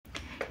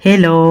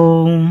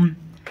Hello,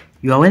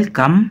 you are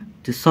welcome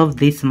to solve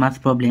this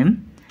math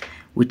problem,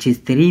 which is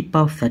 3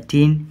 power of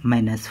 13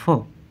 minus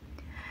 4.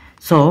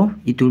 So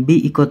it will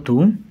be equal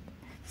to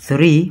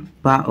 3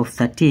 power of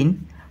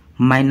 13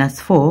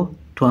 minus 4.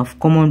 To have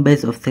common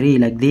base of 3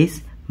 like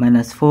this,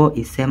 minus 4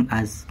 is same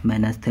as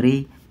minus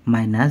 3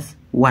 minus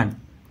 1.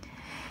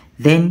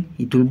 Then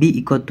it will be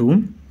equal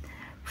to,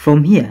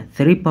 from here,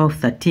 3 power of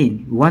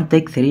 13, we want to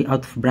take 3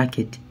 out of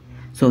bracket.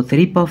 So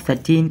 3 power of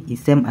 13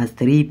 is same as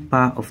 3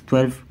 power of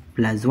 12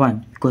 plus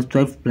 1, because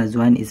 12 plus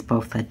 1 is power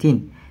of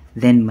 13.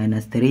 Then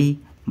minus 3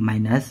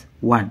 minus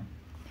 1.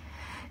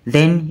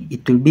 Then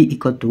it will be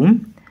equal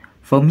to,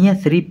 from here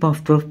 3 power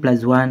of 12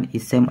 plus 1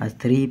 is same as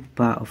 3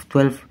 power of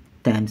 12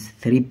 times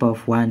 3 power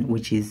of 1,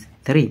 which is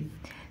 3.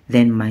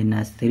 Then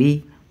minus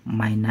 3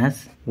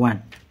 minus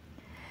 1.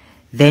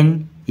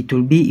 Then it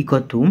will be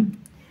equal to,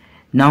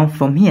 now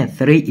from here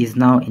 3 is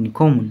now in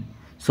common.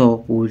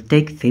 So we will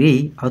take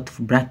 3 out of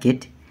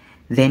bracket.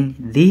 Then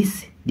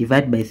this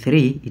divided by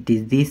 3, it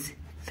is this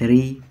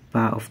 3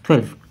 power of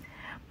 12.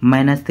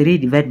 Minus 3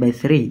 divided by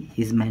 3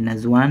 is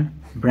minus 1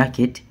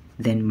 bracket,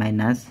 then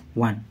minus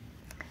 1.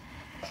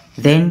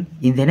 Then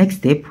in the next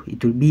step,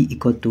 it will be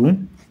equal to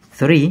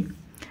 3.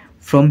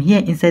 From here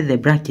inside the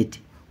bracket,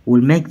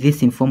 we'll make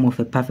this in form of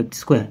a perfect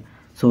square.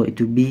 So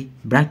it will be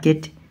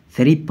bracket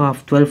 3 power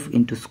of 12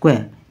 into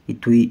square.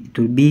 It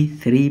will be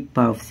 3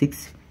 power of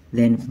 6,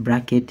 then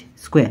bracket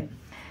square.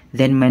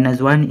 Then minus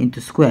 1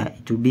 into square,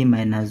 it will be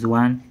minus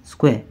 1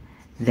 square,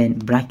 then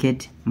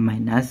bracket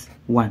minus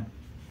 1.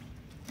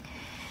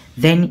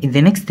 Then in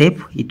the next step,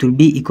 it will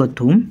be equal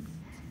to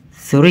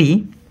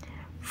 3.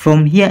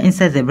 From here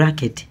inside the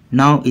bracket,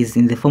 now is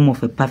in the form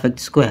of a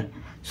perfect square.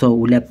 So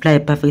we'll apply a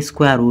perfect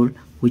square rule,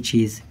 which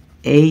is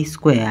a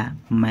square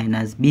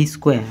minus b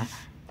square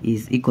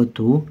is equal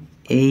to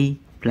a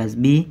plus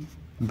b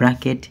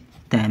bracket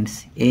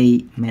times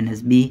a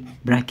minus b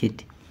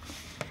bracket.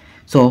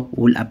 So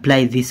we'll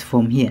apply this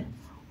form here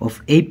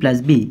of a plus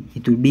b.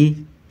 It will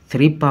be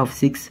 3 power of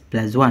 6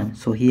 plus 1.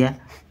 So here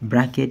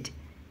bracket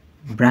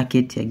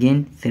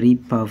again 3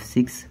 power of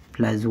 6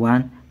 plus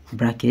 1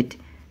 bracket,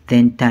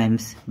 then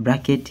times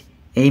bracket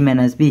a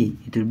minus b.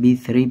 It will be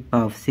 3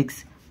 power of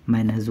 6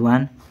 minus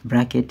 1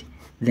 bracket,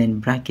 then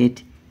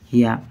bracket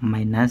here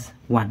minus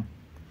 1.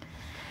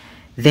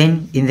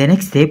 Then in the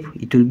next step,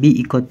 it will be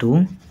equal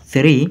to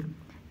 3,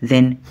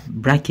 then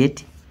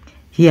bracket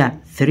here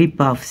 3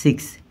 power of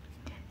 6.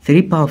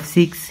 3 power of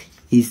 6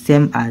 is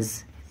same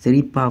as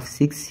 3 power of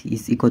 6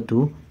 is equal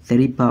to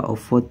 3 power of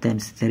 4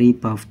 times 3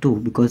 power of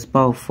 2, because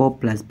power of 4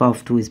 plus power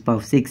of 2 is power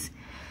of 6.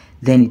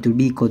 Then it will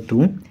be equal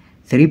to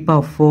 3 power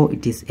of 4,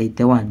 it is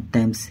 81,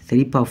 times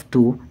 3 power of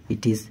 2,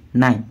 it is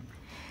 9.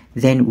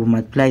 Then we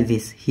multiply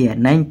this here.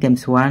 9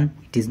 times 1,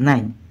 it is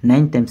 9.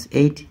 9 times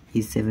 8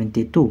 is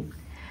 72.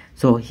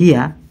 So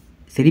here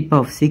 3 power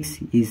of 6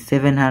 is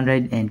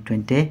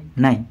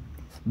 729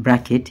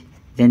 bracket,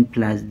 then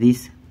plus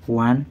this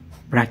 1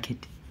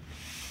 bracket,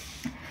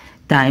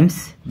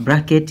 times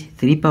bracket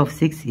 3 power of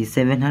 6 is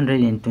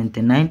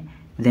 729,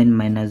 then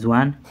minus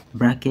 1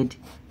 bracket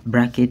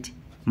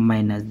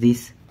minus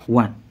this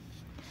 1.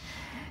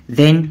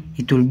 Then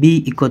it will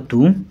be equal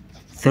to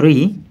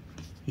 3.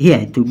 Here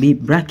it will be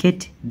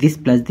bracket this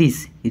plus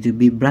this, it will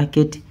be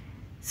bracket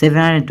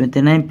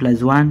 729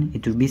 plus 1,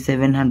 it will be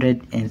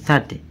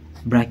 730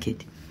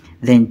 bracket,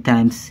 then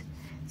times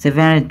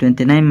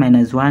 729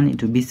 minus 1,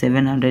 it will be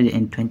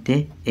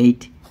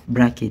 728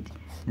 bracket,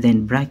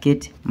 then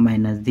bracket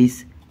minus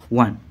this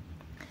 1.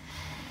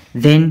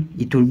 Then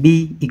it will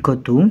be equal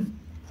to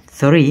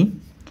 3.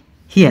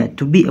 Here,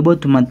 to be able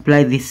to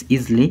multiply this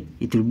easily,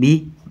 it will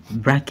be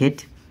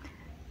bracket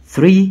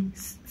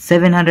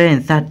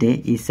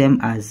 730 is same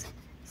as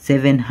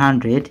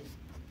 700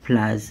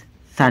 plus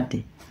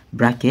 30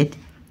 bracket,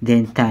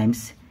 then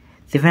times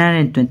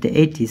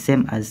 728 is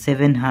same as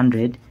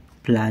 700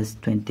 plus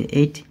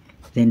 28,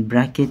 then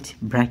bracket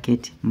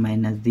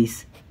minus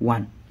this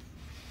 1.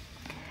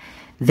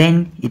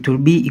 Then it will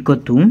be equal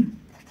to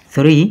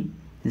 3,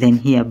 then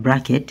here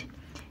bracket,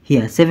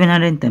 here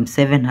 700 times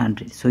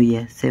 700, so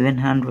here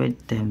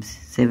 700 times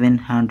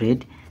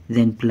 700,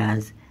 then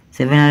plus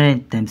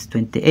 700 times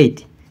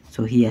 28,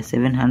 so here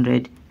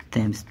 700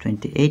 times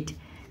 28,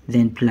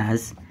 then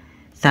plus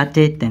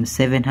 30 times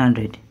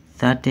 700,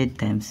 30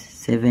 times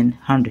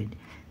 700,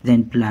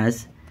 then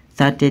plus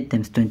 30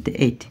 times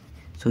 28,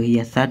 so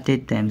here 30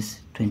 times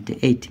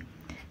 28,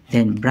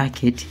 then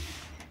bracket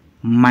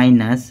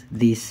minus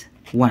this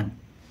 1.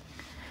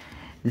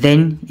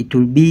 Then it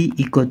will be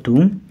equal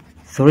to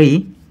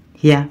 3,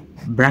 here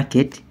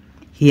bracket,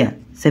 here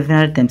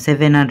 700 times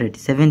 700,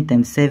 7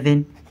 times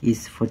 7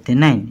 is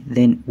 49,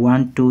 then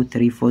 1 2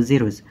 3 4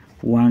 zeros,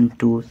 1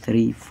 2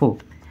 3 4,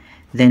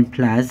 then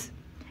plus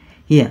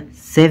here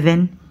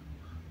 7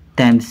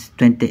 times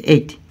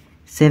 28,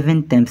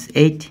 7 times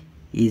 8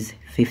 is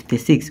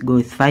 56, go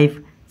with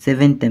 5,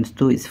 7 times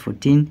 2 is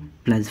 14,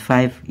 plus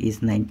 5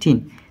 is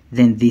 19,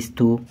 then these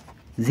two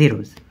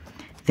zeros,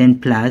 then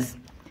plus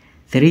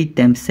 3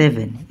 times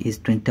 7 is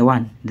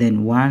 21,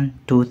 then 1,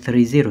 2,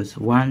 3 zeros,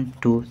 1,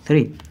 2,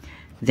 3,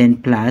 then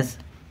plus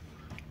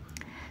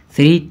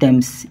 3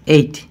 times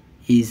 8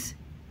 is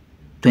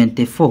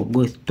 24,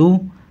 goes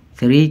 2,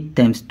 3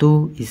 times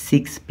 2 is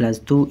 6, plus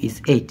 2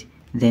 is 8,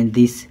 then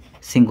this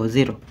single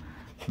zero,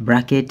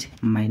 bracket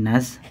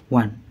minus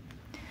 1.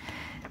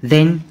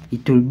 Then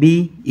it will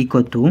be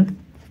equal to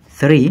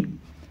 3,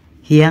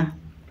 here,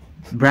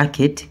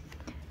 bracket,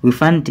 we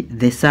find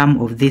the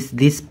sum of this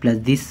plus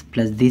this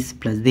plus this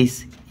plus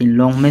this in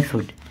long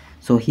method.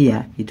 So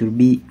here it will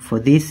be,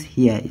 for this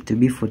here it will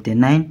be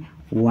 49,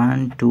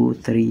 1, 2,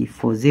 3,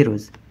 4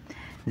 zeros.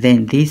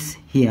 Then this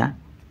here,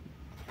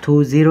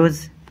 2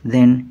 zeros,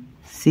 then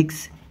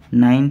 6,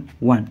 9,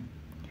 1.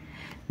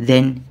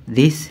 Then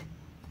this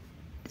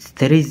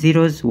 3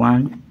 zeros,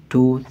 1,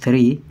 2,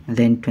 3,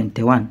 then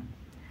 21.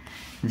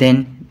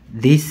 Then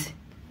this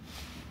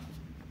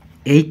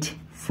 8,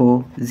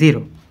 4,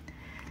 0.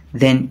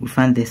 Then we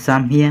find the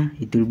sum here,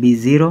 it will be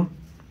 0,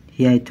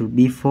 here it will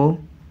be 4,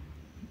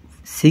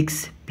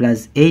 6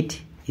 plus 8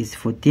 is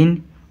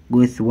 14,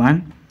 goes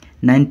 1,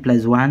 9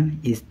 plus 1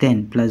 is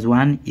 10, plus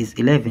 1 is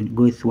 11,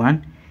 goes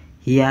 1,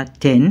 here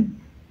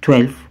 10,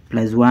 12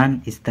 plus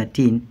 1 is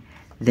 13,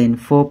 then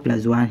 4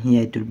 plus 1,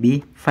 here it will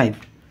be 5.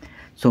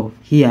 So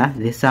here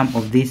the sum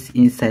of this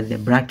inside the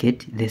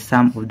bracket, the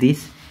sum of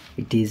this,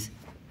 it is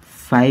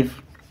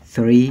 5,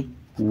 3,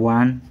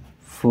 1,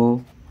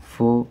 4,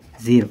 4,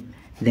 0.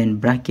 Then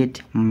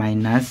bracket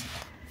minus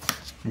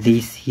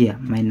this here,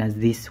 minus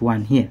this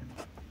one here.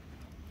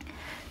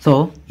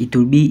 So it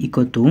will be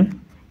equal to,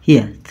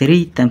 here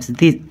 3 times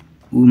this,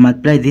 we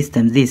multiply this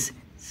times this,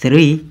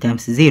 3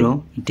 times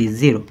 0, it is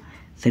 0.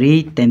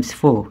 3 times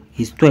 4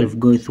 is 12,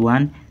 goes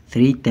 1.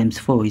 3 times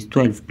 4 is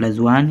 12, plus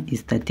 1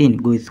 is 13,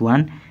 goes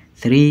 1.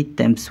 3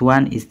 times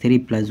 1 is 3,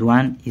 plus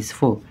 1 is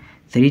 4.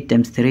 3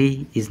 times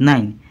 3 is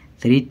 9.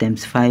 3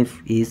 times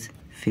 5 is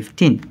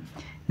 15.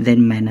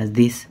 Then minus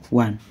this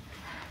 1.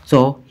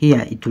 So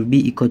here it will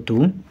be equal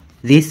to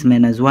this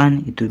minus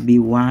 1, it will be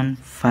 1,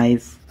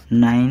 5,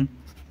 9,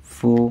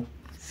 4,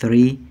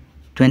 3,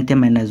 20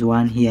 minus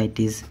 1, here it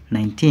is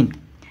 19.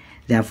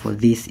 Therefore,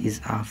 this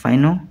is our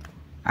final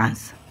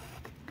answer.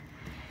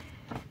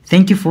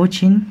 Thank you for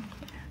watching.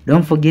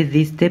 Don't forget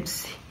these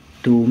steps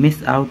to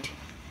miss out.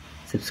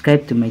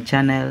 Subscribe to my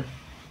channel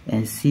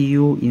and see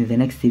you in the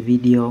next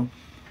video.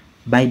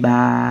 Bye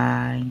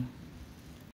bye.